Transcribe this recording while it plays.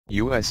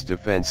U.S.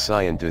 defense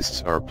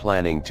scientists are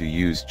planning to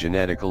use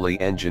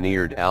genetically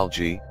engineered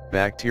algae,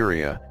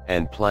 bacteria,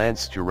 and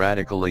plants to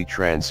radically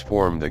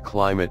transform the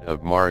climate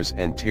of Mars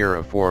and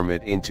terraform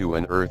it into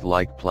an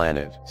Earth-like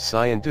planet.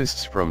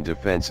 Scientists from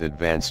Defense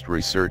Advanced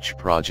Research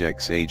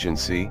Projects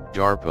Agency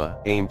 (DARPA)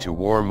 aim to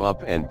warm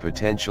up and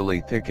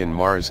potentially thicken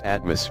Mars'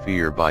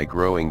 atmosphere by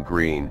growing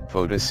green,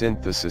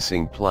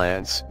 photosynthesising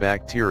plants,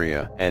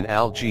 bacteria, and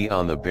algae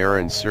on the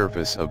barren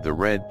surface of the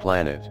red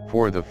planet.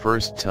 For the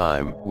first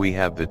time, we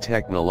have the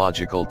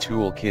technological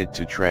toolkit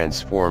to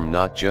transform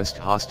not just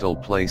hostile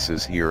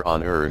places here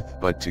on Earth,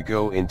 but to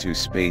go into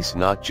space,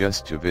 not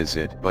just to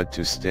visit but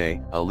to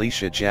stay.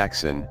 Alicia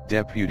Jackson,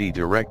 Deputy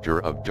Director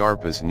of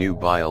DARPA's New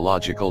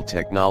Biological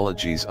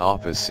Technologies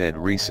Office, said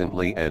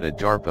recently at a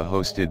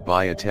DARPA-hosted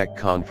biotech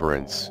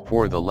conference.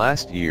 For the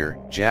last year,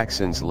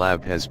 Jackson's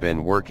lab has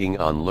been working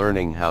on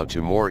learning how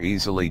to more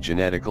easily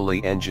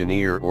genetically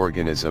engineer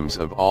organisms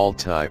of all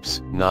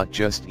types, not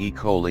just E.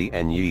 coli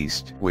and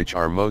yeast, which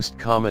are most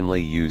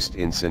commonly used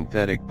in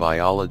synthetic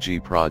biology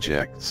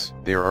projects.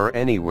 There are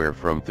anywhere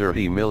from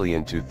 30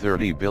 million to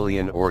 30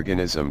 billion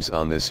organisms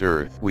on this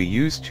earth. We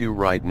use two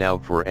right now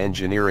for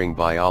engineering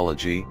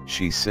biology,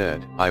 she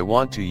said. I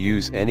want to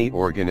use any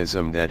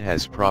organism that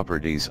has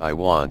properties I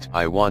want.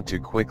 I want to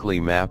quickly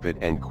map it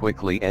and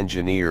quickly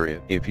engineer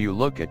it. If you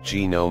look at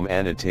genome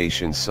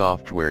annotation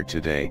software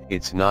today,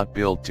 it's not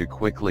built to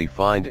quickly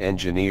find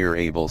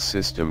engineerable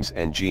systems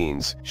and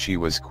genes, she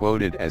was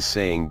quoted as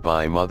saying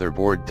by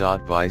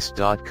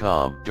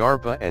motherboard.vice.com.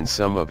 DARPA and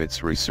some of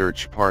its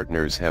research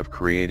partners have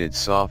created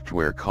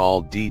software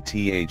called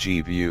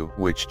DTAGView,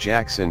 which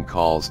Jackson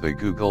calls the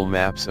Google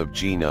Maps of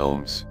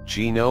genomes.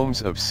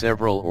 Genomes of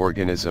several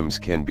organisms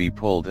can be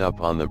pulled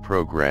up on the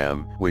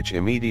program, which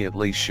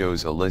immediately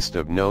shows a list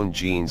of known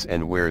genes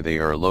and where they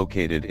are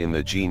located in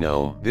the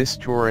genome. This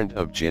torrent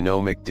of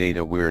genomic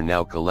data we're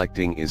now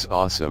collecting is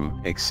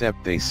awesome,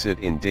 except they sit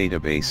in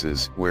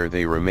databases where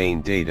they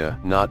remain data,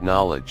 not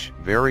knowledge.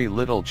 Very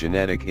little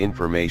genetic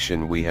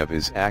information we have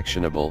is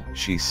actionable,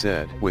 she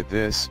said. With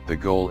this, the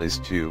goal is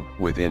to,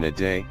 within a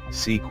day,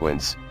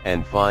 sequence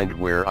and find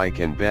where I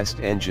can best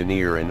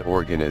engineer an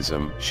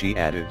organism, she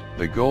added.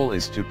 The goal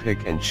is to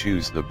pick and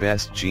choose the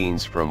best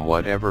genes from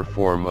whatever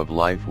form of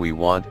life we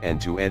want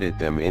and to edit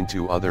them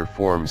into other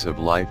forms of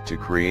life to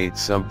create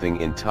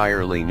something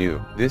entirely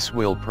new. This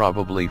will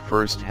probably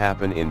first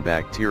happen in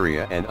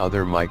bacteria and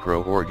other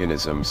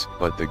microorganisms,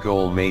 but the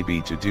goal may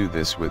be to do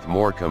this with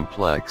more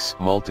complex,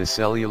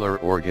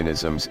 multicellular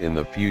organisms in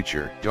the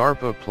future.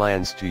 DARPA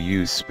plans to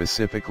use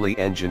specifically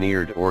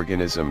engineered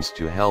organisms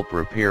to help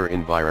repair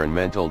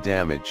environmental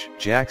damage.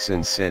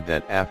 Jackson said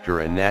that after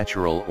a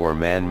natural or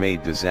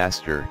man-made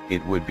disaster,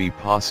 it would be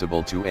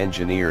possible to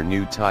engineer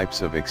new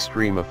types of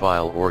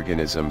extremophile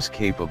organisms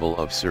capable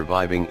of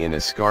surviving in a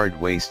scarred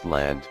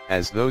wasteland.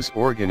 As those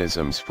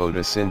organisms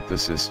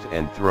photosynthesized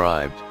and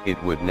thrived,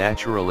 it would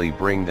naturally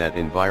bring that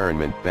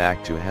environment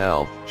back to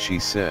health, she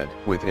said.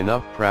 With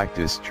enough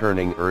practice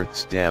turning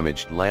Earth's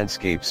damaged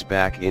landscapes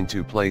back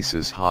into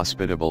places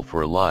hospitable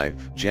for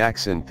life,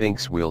 Jackson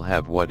thinks we'll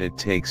have what it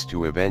takes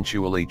to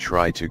eventually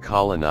try to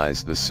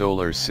colonize the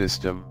solar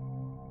system.